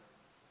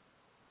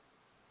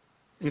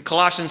 In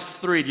Colossians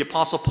 3, the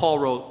Apostle Paul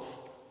wrote,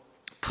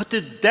 put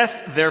to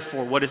death,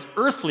 therefore, what is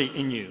earthly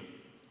in you,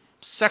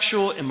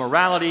 sexual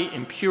immorality,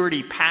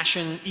 impurity,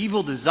 passion,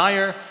 evil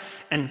desire,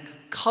 and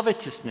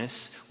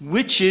covetousness,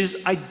 which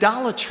is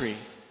idolatry.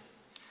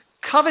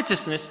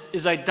 Covetousness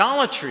is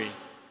idolatry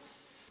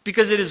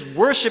because it is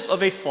worship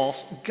of a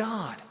false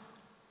god.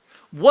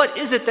 What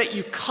is it that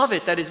you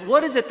covet? That is,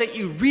 what is it that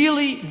you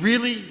really,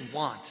 really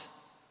want?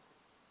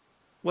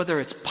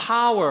 Whether it's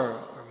power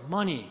or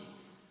money,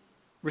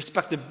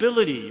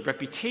 respectability,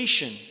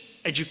 reputation,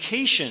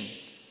 education,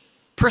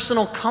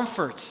 personal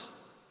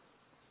comforts,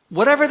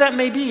 whatever that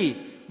may be,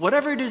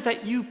 whatever it is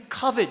that you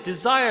covet,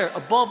 desire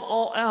above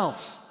all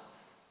else,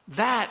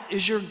 that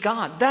is your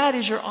God. That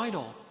is your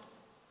idol.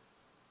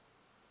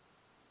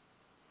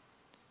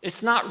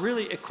 It's not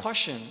really a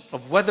question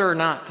of whether or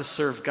not to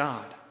serve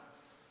God,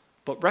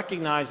 but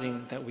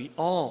recognizing that we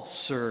all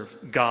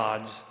serve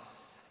gods.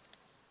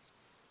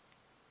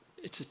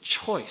 It's a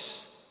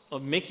choice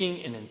of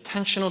making an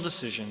intentional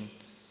decision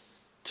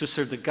to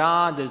serve the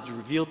God that is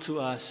revealed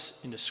to us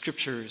in the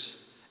Scriptures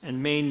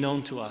and made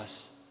known to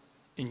us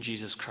in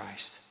Jesus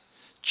Christ.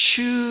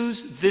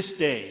 Choose this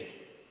day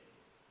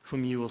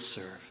whom you will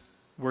serve,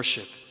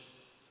 worship,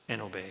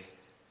 and obey.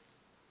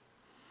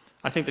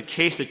 I think the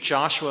case that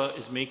Joshua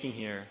is making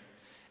here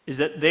is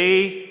that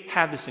they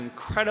have this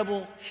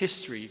incredible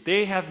history.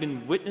 They have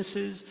been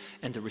witnesses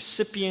and the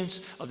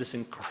recipients of this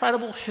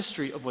incredible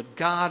history of what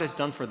God has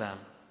done for them.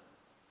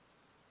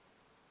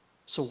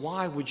 So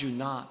why would you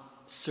not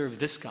serve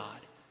this God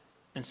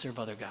and serve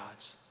other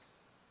gods?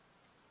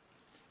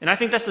 And I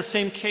think that's the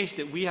same case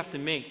that we have to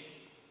make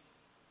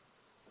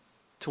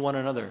to one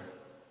another,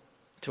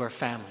 to our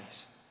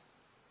families.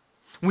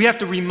 We have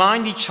to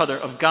remind each other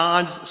of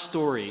God's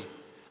story,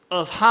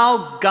 of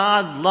how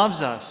God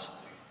loves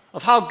us,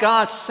 of how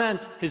God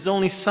sent his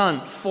only Son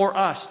for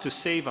us to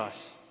save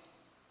us.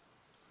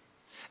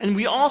 And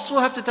we also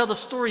have to tell the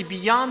story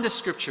beyond the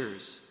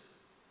Scriptures,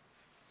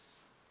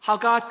 how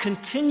God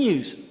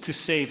continues to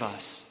save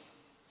us,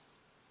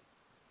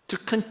 to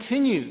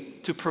continue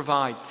to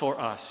provide for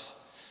us,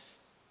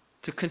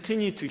 to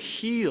continue to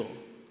heal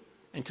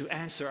and to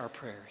answer our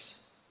prayers.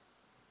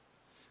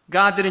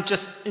 God didn't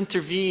just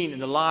intervene in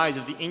the lives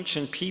of the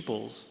ancient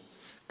peoples.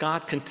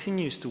 God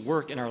continues to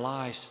work in our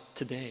lives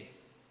today.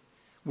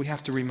 We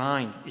have to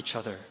remind each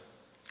other.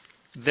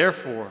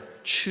 Therefore,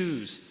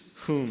 choose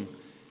whom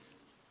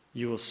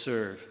you will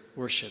serve,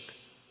 worship,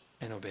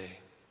 and obey.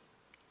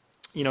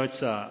 You know,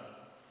 it's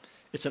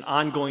an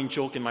ongoing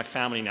joke in my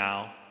family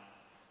now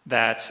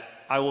that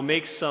I will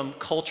make some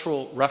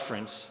cultural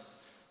reference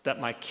that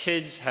my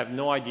kids have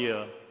no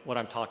idea what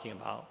I'm talking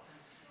about.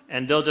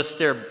 And they'll just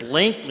stare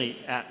blankly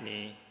at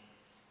me,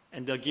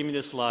 and they'll give me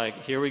this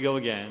like, here we go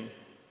again.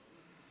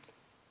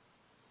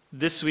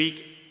 This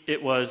week,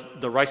 it was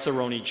the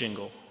Rice-A-Roni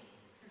jingle.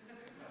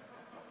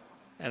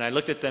 And I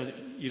looked at them,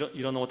 you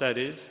don't know what that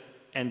is?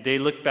 And they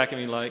looked back at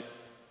me like,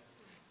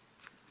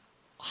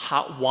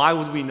 why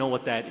would we know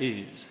what that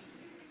is?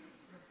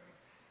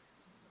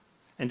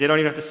 And they don't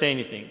even have to say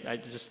anything.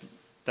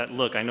 That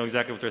look, I know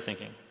exactly what they're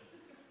thinking.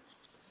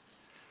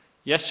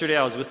 Yesterday,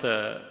 I was with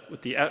an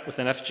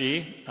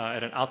FG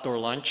at an outdoor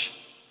lunch,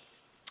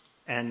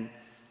 and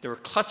there were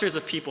clusters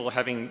of people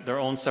having their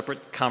own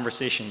separate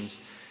conversations.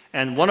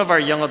 And one of our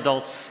young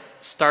adults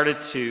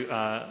started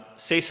to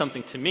say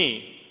something to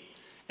me.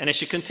 And as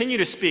she continued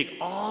to speak,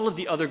 all of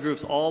the other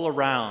groups all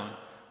around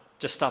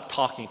just stopped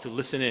talking to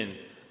listen in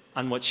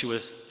on what she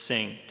was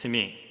saying to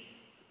me.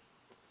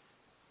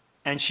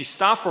 And she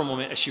stopped for a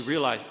moment as she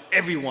realized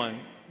everyone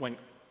went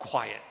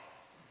quiet.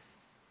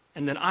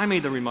 And then I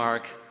made the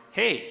remark,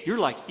 "Hey, you're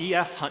like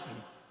E.F.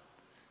 Hutton,"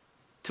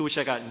 to which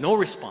I got no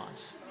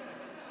response,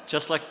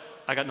 just like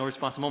I got no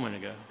response a moment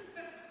ago.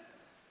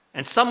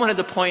 And someone had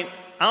to point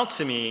out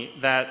to me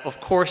that, of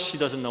course, she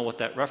doesn't know what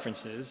that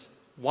reference is.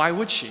 Why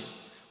would she?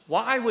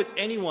 Why would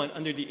anyone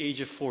under the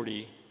age of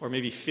 40 or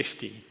maybe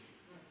 50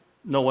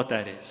 know what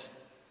that is?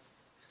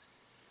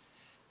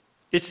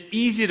 It's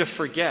easy to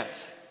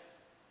forget.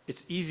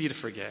 It's easy to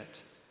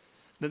forget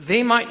that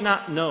they might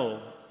not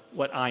know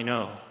what I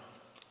know.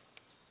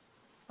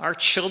 Our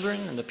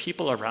children and the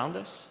people around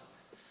us,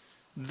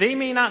 they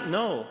may not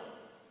know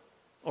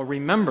or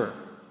remember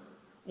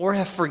or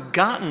have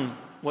forgotten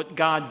what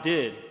God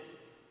did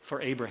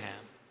for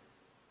Abraham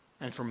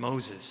and for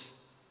Moses,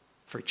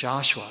 for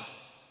Joshua,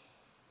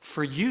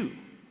 for you,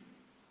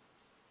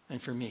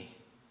 and for me.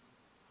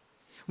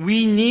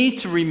 We need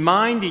to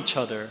remind each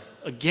other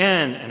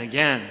again and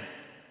again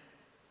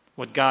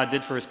what God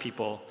did for his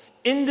people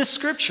in the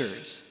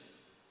scriptures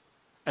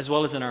as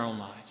well as in our own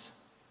lives.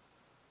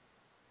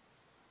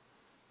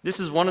 This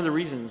is one of the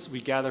reasons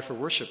we gather for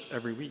worship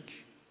every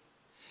week.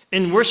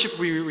 In worship,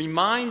 we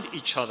remind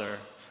each other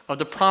of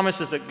the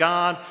promises that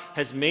God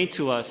has made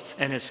to us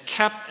and has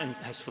kept and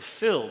has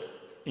fulfilled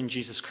in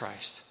Jesus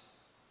Christ.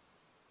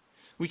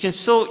 We can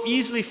so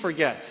easily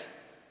forget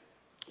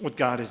what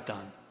God has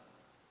done.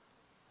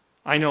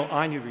 I know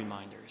I need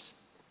reminders.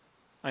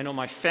 I know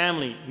my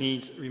family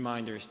needs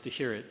reminders to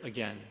hear it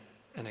again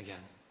and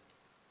again.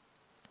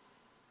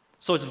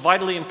 So it's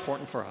vitally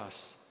important for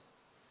us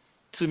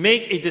to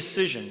make a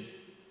decision,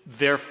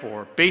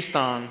 therefore, based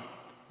on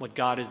what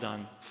God has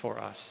done for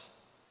us.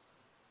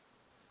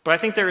 But I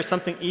think there is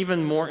something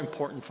even more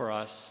important for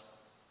us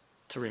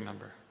to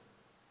remember,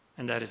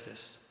 and that is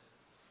this.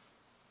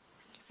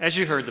 As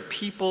you heard, the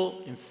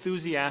people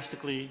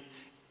enthusiastically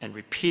and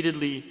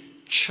repeatedly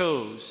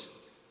chose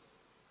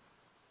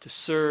to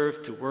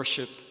serve, to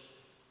worship,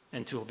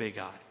 and to obey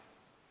God.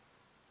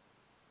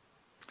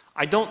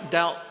 I don't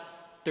doubt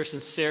their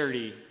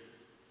sincerity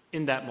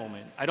in that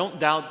moment. I don't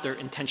doubt their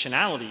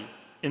intentionality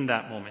in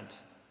that moment.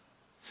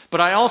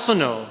 But I also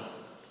know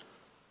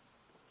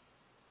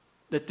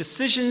that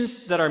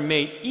decisions that are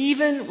made,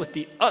 even with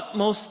the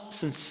utmost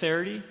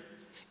sincerity,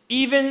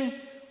 even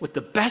with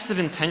the best of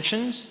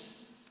intentions,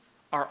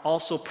 are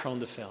also prone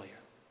to failure.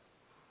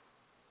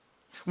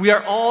 We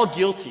are all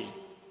guilty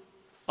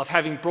of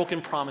having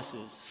broken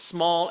promises,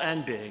 small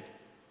and big,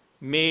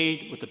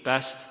 made with the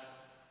best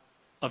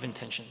of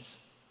intentions.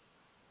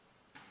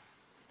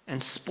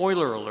 And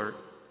spoiler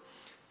alert,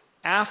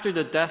 after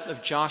the death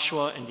of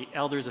Joshua and the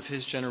elders of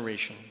his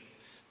generation,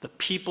 the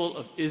people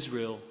of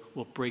Israel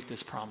will break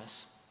this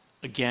promise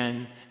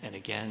again and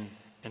again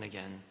and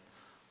again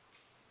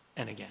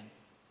and again.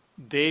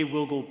 They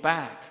will go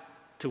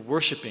back to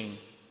worshiping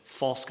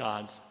false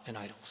gods and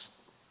idols.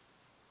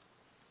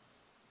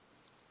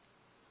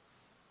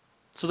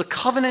 So the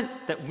covenant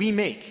that we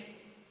make,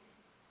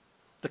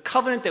 the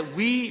covenant that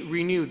we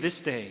renew this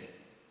day,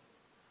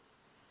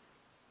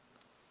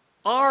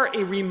 are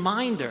a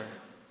reminder,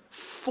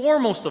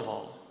 foremost of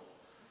all,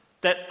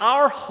 that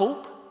our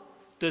hope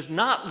does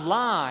not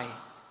lie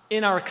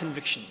in our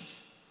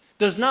convictions,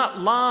 does not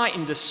lie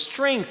in the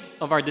strength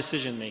of our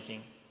decision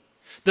making,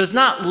 does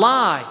not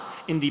lie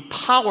in the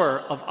power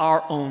of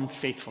our own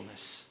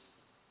faithfulness.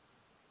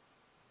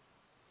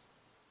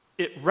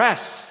 It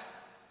rests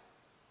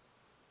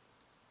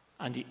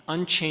on the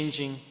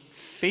unchanging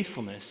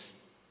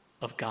faithfulness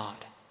of God.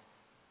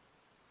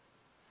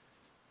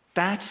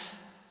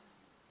 That's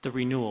the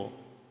renewal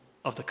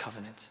of the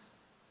covenant.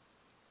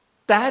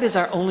 That is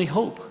our only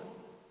hope.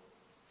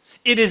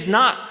 It is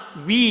not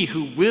we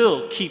who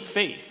will keep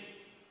faith.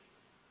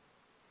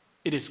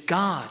 It is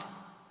God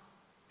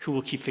who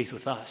will keep faith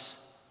with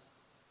us.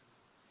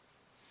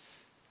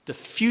 The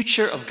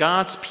future of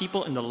God's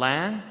people in the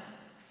land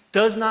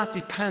does not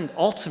depend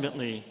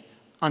ultimately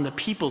on the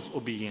people's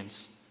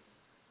obedience,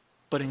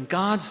 but in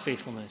God's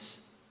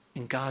faithfulness,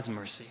 in God's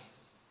mercy.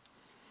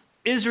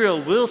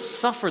 Israel will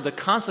suffer the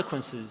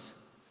consequences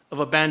of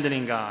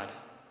abandoning God,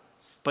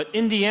 but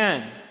in the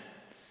end,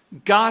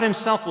 God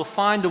himself will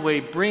find a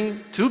way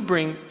to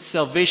bring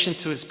salvation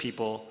to his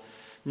people,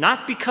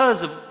 not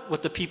because of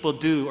what the people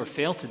do or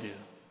fail to do,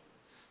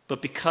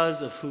 but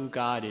because of who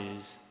God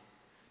is,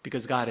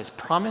 because God has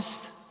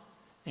promised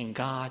and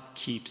God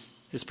keeps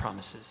his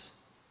promises.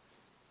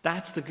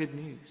 That's the good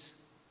news.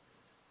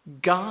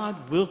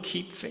 God will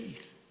keep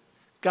faith.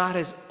 God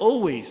has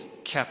always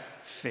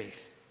kept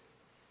faith.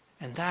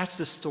 And that's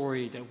the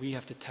story that we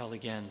have to tell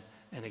again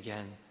and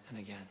again and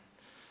again.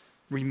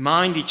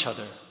 Remind each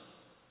other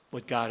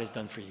what God has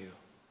done for you.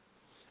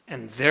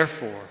 And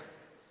therefore,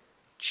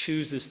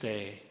 choose this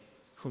day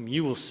whom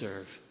you will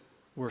serve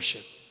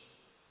worship,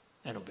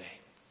 and obey.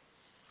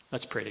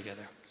 Let's pray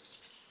together.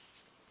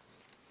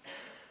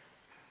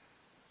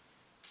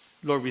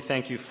 Lord, we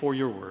thank you for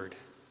your word.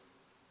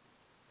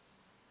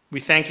 We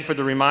thank you for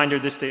the reminder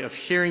this day of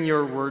hearing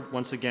your word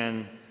once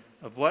again,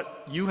 of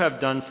what you have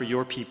done for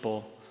your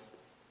people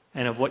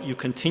and of what you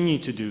continue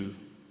to do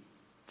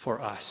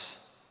for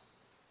us.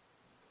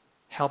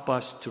 Help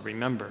us to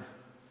remember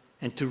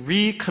and to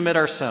recommit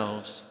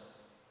ourselves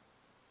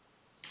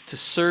to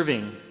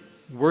serving,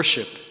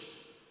 worship,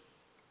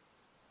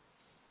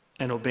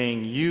 and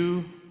obeying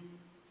you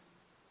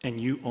and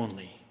you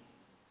only.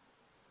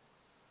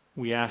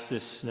 We ask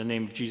this in the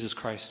name of Jesus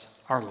Christ,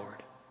 our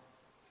Lord.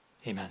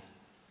 Amen.